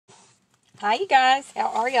Hi you guys, how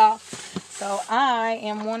are y'all? So I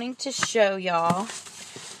am wanting to show y'all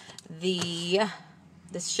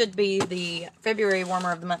this should be the February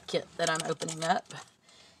Warmer of the Month kit that I'm opening up.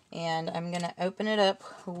 And I'm going to open it up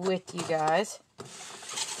with you guys.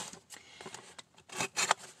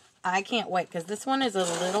 I can't wait because this one is a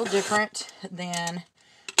little different than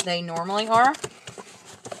they normally are.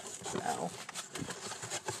 So,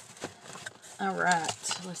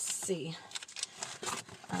 alright, let's see.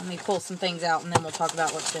 Let me pull some things out and then we'll talk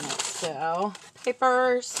about what's in it. So,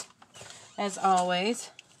 papers, as always.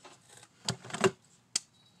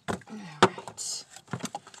 Alright.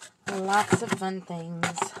 Lots of fun things.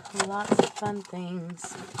 Lots of fun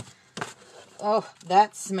things. Oh,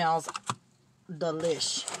 that smells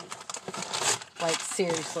delish. Like,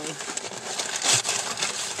 seriously.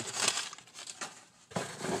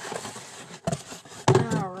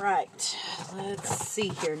 Alright. Let's see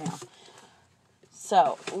here now.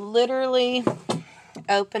 So, literally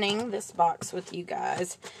opening this box with you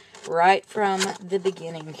guys right from the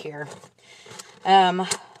beginning here.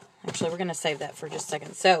 Actually, we're going to save that for just a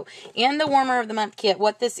second. So, in the Warmer of the Month kit,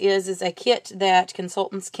 what this is a kit that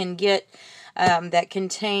consultants can get that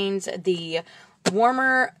contains the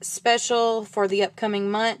Warmer special for the upcoming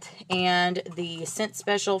month and the Scent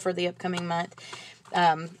special for the upcoming month.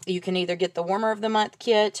 You can either get the Warmer of the Month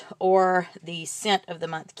kit or the Scent of the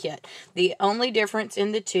Month kit. The only difference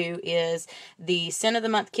in the two is the Scent of the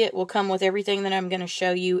Month kit will come with everything that I'm going to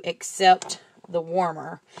show you except the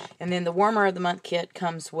Warmer. And then the Warmer of the Month kit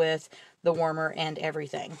comes with the Warmer and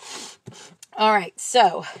everything. Alright,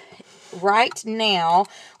 so right now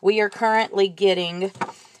we are currently getting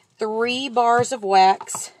 3 bars of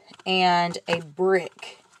wax and a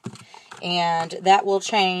brick. And that will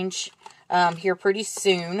change here pretty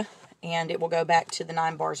soon, and it will go back to the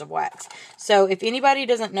 9 bars of wax. So if anybody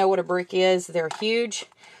doesn't know what a brick is, they're huge.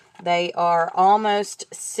 They are almost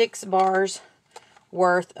 6 bars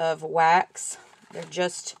worth of wax. They're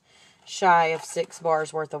just shy of 6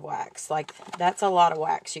 bars worth of wax. Like, that's a lot of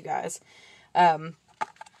wax, you guys.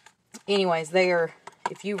 Anyways, they are,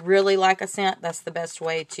 if you really like a scent, that's the best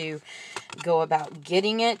way to go about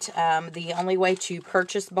getting it. The only way to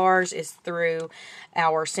purchase bars is through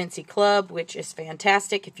our Scentsy Club, which is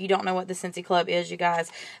fantastic. If you don't know what the Scentsy Club is, you guys,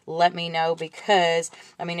 let me know, because,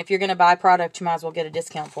 I mean, if you're going to buy product, you might as well get a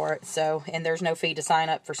discount for it. So, and there's no fee to sign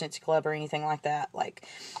up for Scentsy Club or anything like that. Like,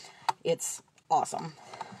 it's awesome.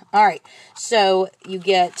 Alright, so you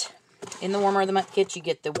get, in the Warmer of the Month kit, you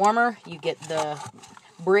get the Warmer, you get the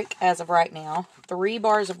brick as of right now, 3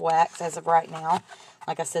 bars of wax as of right now.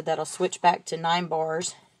 Like I said, that'll switch back to 9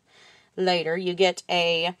 bars later. You get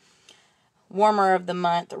a Warmer of the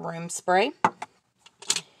Month room spray.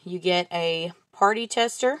 You get a party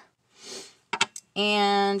tester.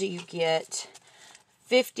 And you get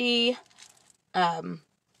 50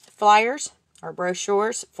 flyers or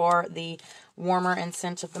brochures for the Warmer and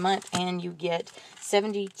Scent of the Month. And you get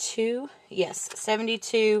 72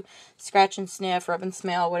 scratch and sniff, rub and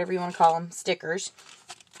smell, whatever you want to call them, stickers.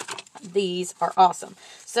 These are awesome.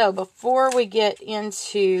 So before we get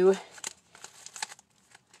into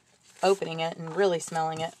opening it and really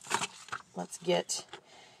smelling it, let's get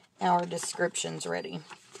our descriptions ready.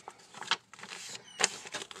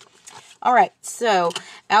 Alright, so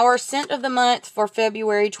our Scent of the Month for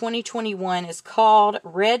February 2021 is called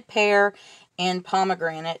Red Pear and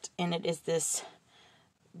Pomegranate, and it is this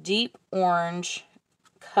deep orange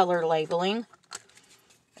color labeling.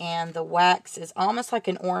 And the wax is almost like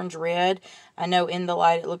an orange red. I know in the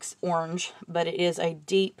light it looks orange, but it is a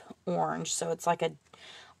deep orange. So it's like a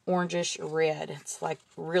orangish red. It's like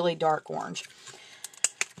really dark orange.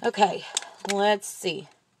 Okay, let's see.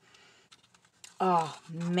 Oh,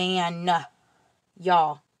 man.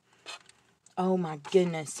 Y'all. Oh, my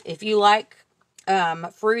goodness. If you like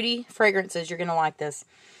fruity fragrances, you're going to like this.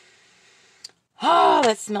 Oh,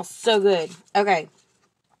 that smells so good. Okay.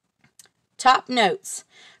 Top notes.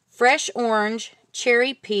 Fresh orange,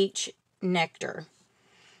 cherry, peach, nectar.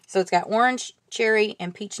 So it's got orange, cherry,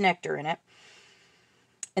 and peach nectar in it.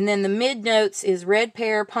 And then the mid notes is red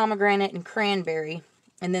pear, pomegranate, and cranberry.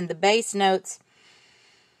 And then the base notes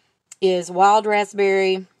is wild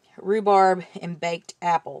raspberry, rhubarb, and baked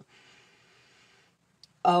apple.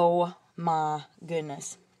 Oh my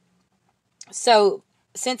goodness. So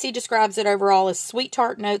Scentsy describes it overall as sweet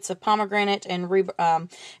tart notes of pomegranate and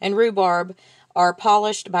rhubarb are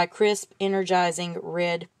polished by crisp, energizing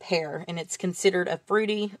red pear. And it's considered a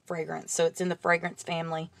fruity fragrance. So it's in the fragrance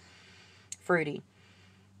family, fruity.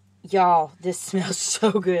 Y'all, this smells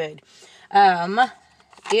so good.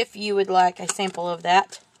 If you would like a sample of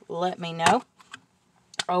that, let me know.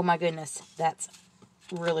 Oh my goodness, that's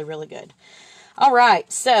really, really good. All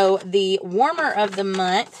right, so the warmer of the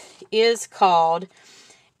month is called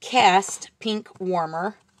Cast Pink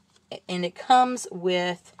Warmer, and it comes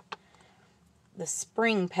with the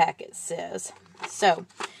spring pack, it says. So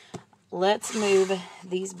let's move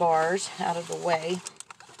these bars out of the way,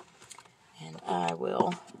 and I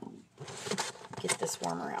will get this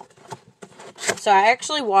warmer out. So I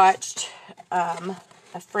actually watched a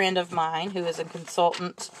friend of mine who is a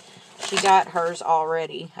consultant. She got hers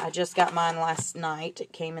already. I just got mine last night.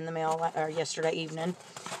 It came in the mail yesterday evening.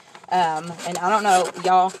 And I don't know,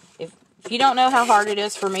 y'all, if you don't know how hard it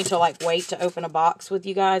is for me to, like, wait to open a box with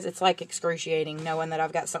you guys, it's, like, excruciating knowing that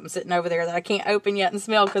I've got something sitting over there that I can't open yet and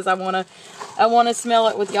smell because I want to smell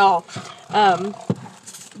it with y'all.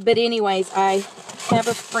 But anyways, I have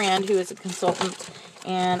a friend who is a consultant,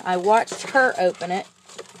 and I watched her open it,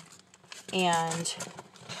 and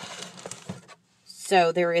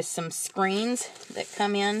so there is some screens that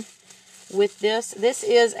come in with this. This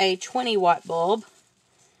is a 20 watt bulb,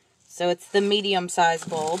 so it's the medium size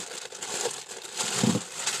bulb.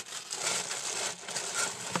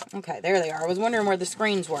 Okay, there they are. I was wondering where the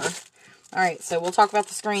screens were. Alright, so we'll talk about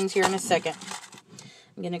the screens here in a second.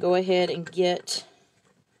 I'm going to go ahead and get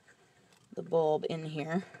the bulb in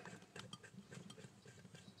here.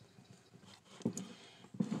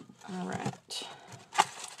 Alright.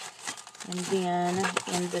 And then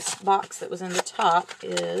in this box that was in the top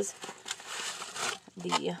is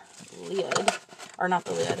the lid. Or not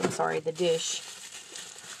the lid, I'm sorry, the dish.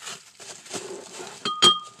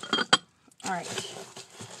 Alright.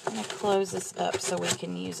 I'm going to close this up so we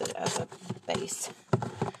can use it as a base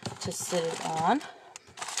to sit it on.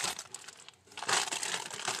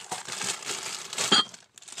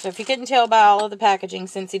 So if you couldn't tell by all of the packaging,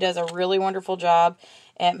 Scentsy does a really wonderful job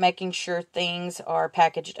at making sure things are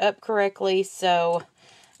packaged up correctly so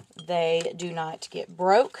they do not get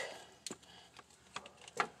broke.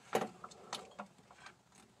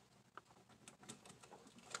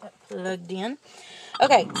 Plugged in.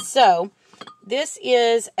 Okay, so this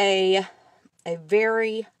is a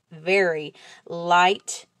very, very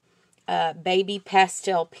light baby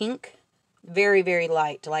pastel pink. Very, very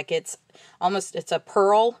light. Like it's a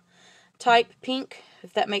pearl type pink,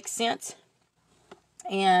 if that makes sense.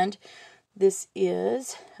 And this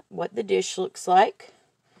is what the dish looks like.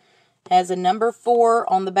 Has a number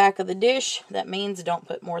 4 on the back of the dish. That means don't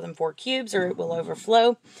put more than 4 cubes or it will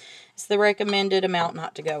overflow. It's the recommended amount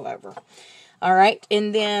not to go over. Alright,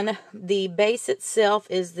 and then the base itself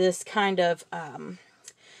is this kind of,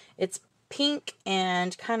 it's pink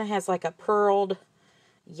and kind of has like a pearled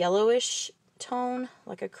yellowish tone,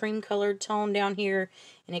 like a cream colored tone down here,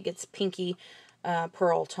 and it gets pinky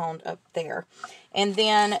pearl toned up there. And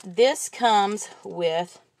then this comes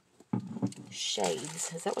with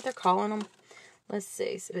shades. Is that what they're calling them? Let's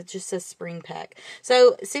see. So it just says spring pack.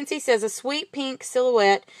 So Scentsy says a sweet pink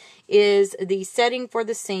silhouette is the setting for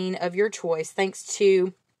the scene of your choice thanks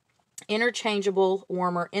to interchangeable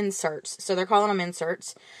warmer inserts. So they're calling them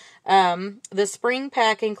inserts. The spring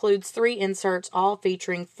pack includes 3 inserts, all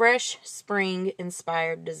featuring fresh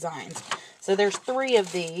spring-inspired designs. So there's 3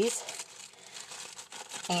 of these.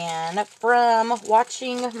 And from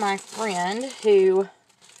watching my friend who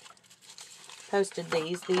posted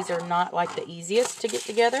these are not like the easiest to get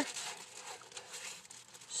together.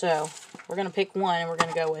 So we're going to pick one and we're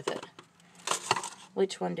going to go with it.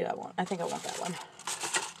 Which one do I want? I think I want that one.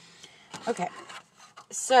 Okay.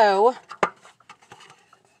 So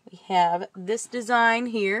we have this design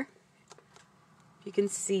here. You can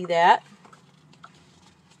see that.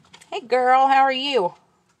 Hey girl, how are you?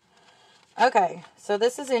 Okay, so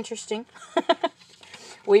this is interesting.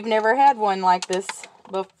 We've never had one like this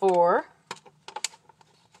before.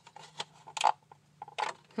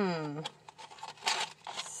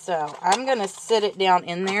 So I'm going to sit it down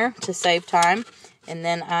in there to save time, and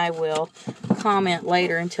then I will comment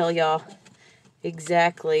later and tell y'all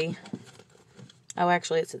exactly. Oh,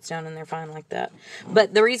 actually, it sits down in there fine like that.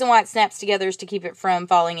 But the reason why it snaps together is to keep it from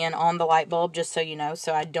falling in on the light bulb, just so you know.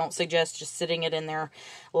 So I don't suggest just sitting it in there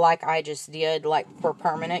like I just did, like for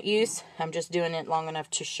permanent use. I'm just doing it long enough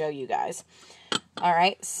to show you guys.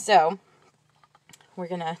 Alright, so we're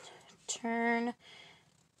going to turn.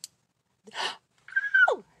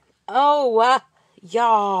 Oh,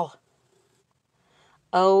 y'all.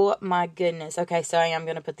 Oh, my goodness. Okay, so I am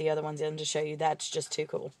going to put the other ones in to show you. That's just too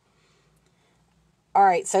cool.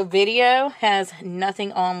 Alright, so video has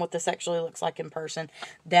nothing on what this actually looks like in person.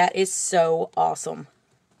 That is so awesome.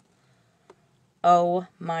 Oh,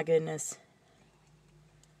 my goodness.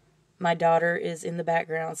 My daughter is in the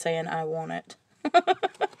background saying, I want it.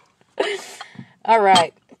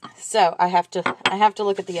 Alright, So I have to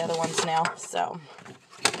look at the other ones now. So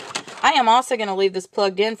I am also going to leave this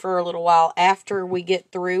plugged in for a little while after we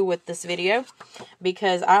get through with this video,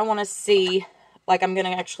 because I want to see, like, I'm going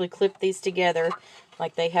to actually clip these together.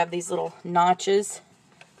 Like, they have these little notches.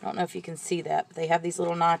 I don't know if you can see that, but they have these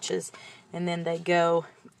little notches, and then they go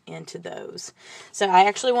into those. So I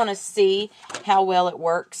actually want to see how well it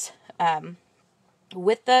works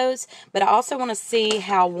with those, but I also want to see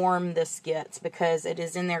how warm this gets, because it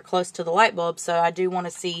is in there close to the light bulb, so I do want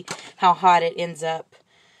to see how hot it ends up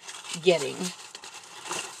getting,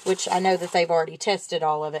 which I know that they've already tested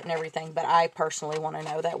all of it and everything, but I personally want to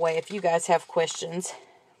know. That way, if you guys have questions,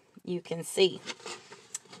 you can see.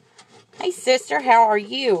 Hey, sister, how are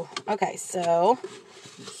you? Okay, so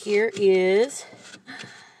here is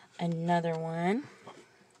another one.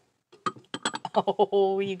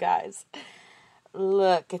 Oh, you guys.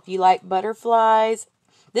 Look, if you like butterflies,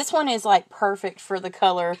 this one is like perfect for the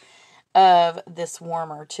color of this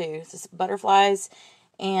warmer too. This is butterflies,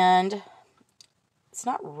 and it's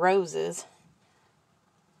not roses.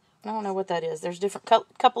 I don't know what that is. There's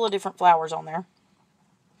couple of different flowers on there.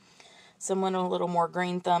 Someone a little more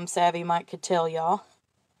green thumb savvy could tell y'all.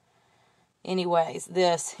 Anyways,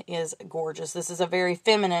 this is gorgeous. This is a very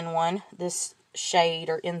feminine one. This shade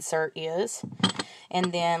or insert is.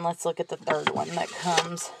 And then let's look at the third one that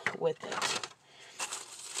comes with it.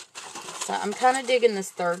 So I'm kind of digging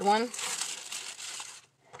this third one.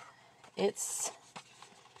 I'm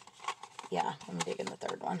digging the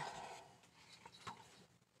third one.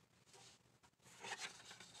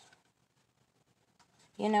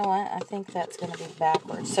 You know what? I think that's going to be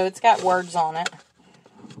backwards. So it's got words on it.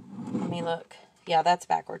 Let me look. Yeah, that's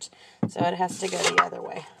backwards. So it has to go the other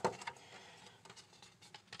way.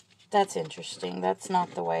 That's interesting. That's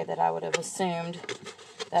not the way that I would have assumed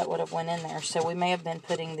that would have went in there. So we may have been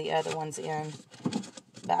putting the other ones in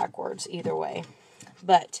backwards either way.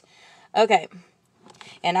 But, okay.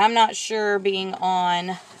 And I'm not sure, being on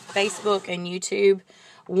Facebook and YouTube,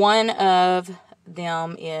 one of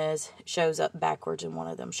them shows up backwards and one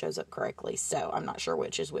of them shows up correctly. So I'm not sure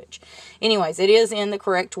which is which. Anyways, it is in the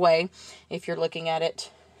correct way if you're looking at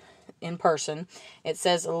it in person. It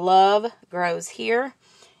says love grows here,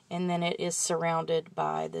 and then it is surrounded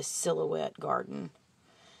by this silhouette garden.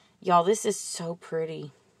 Y'all, this is so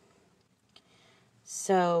pretty.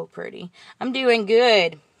 So pretty. I'm doing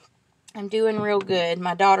good. I'm doing real good.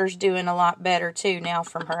 My daughter's doing a lot better too now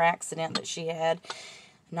from her accident that she had.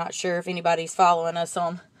 Not sure if anybody's following us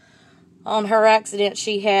on her accident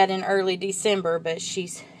she had in early December, but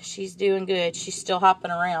she's doing good. She's still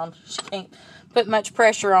hopping around. She can't put much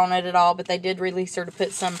pressure on it at all, but they did release her to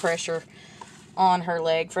put some pressure on her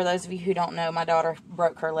leg. For those of you who don't know, my daughter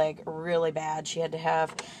broke her leg really bad. She had to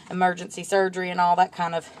have emergency surgery and all that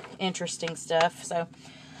kind of interesting stuff. So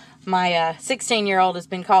my 16-year-old has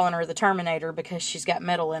been calling her the Terminator because she's got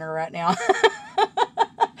metal in her right now.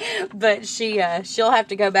 But she'll have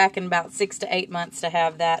to go back in about 6 to 8 months to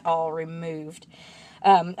have that all removed.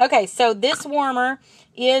 Okay, so this warmer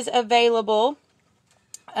is available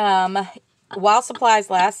while supplies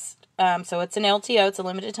last. So it's an LTO. It's a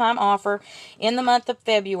limited time offer in the month of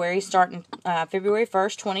February, starting February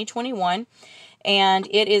 1st, 2021. And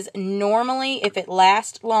it is normally, if it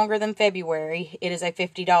lasts longer than February, it is a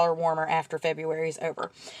 $50 warmer after February is over.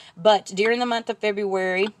 But during the month of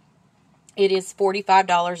February, it is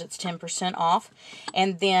 $45. It's 10% off.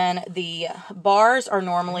 And then the bars are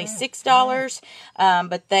normally $6,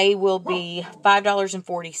 but they will be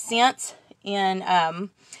 $5.40 in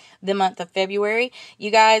the month of February. You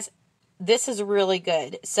guys, this is really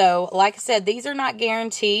good. So, like I said, these are not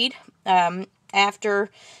guaranteed. After,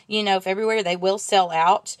 February, they will sell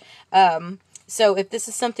out. So if this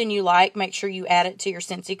is something you like, make sure you add it to your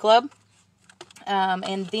Scentsy Club.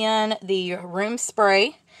 And then the room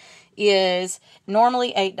spray is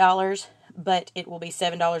normally $8, but it will be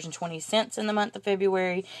 $7.20 in the month of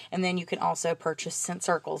February. And then you can also purchase scent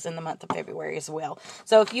circles in the month of February as well.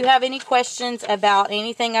 So if you have any questions about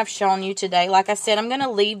anything I've shown you today, like I said, I'm going to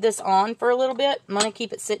leave this on for a little bit. I'm going to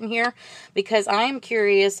keep it sitting here because I am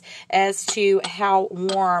curious as to how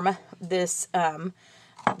warm this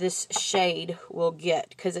this shade will get,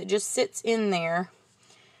 because it just sits in there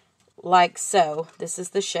like so. This is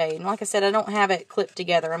the shade. And like I said, I don't have it clipped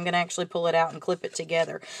together. I'm going to actually pull it out and clip it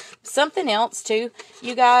together. Something else too,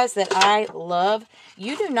 you guys, that I love,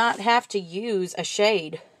 you do not have to use a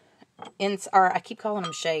shade. Or I keep calling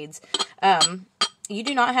them shades. You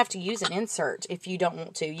do not have to use an insert if you don't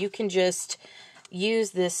want to. You can just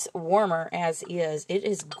use this warmer as is. It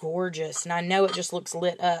is gorgeous. And I know it just looks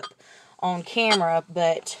lit up on camera,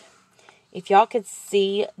 but if y'all could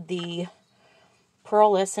see the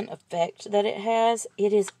pearlescent effect that it has.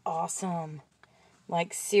 It is awesome.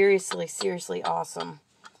 Like, seriously, seriously awesome.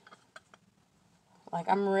 Like,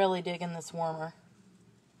 I'm really digging this warmer.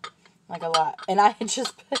 Like, a lot. And I had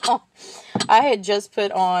just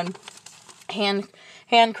put on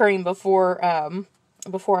hand cream before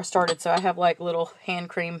I started, so I have like little hand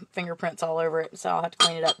cream fingerprints all over it, so I'll have to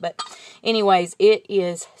clean it up. But anyways, it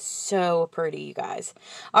is so pretty, you guys.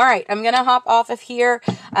 All right, I'm gonna hop off of here.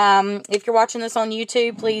 If you're watching this on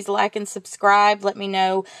YouTube, please like and subscribe. Let me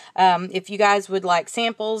know if you guys would like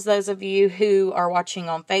samples, those of you who are watching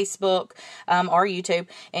on Facebook or YouTube.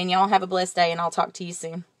 And y'all have a blessed day, and I'll talk to you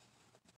soon.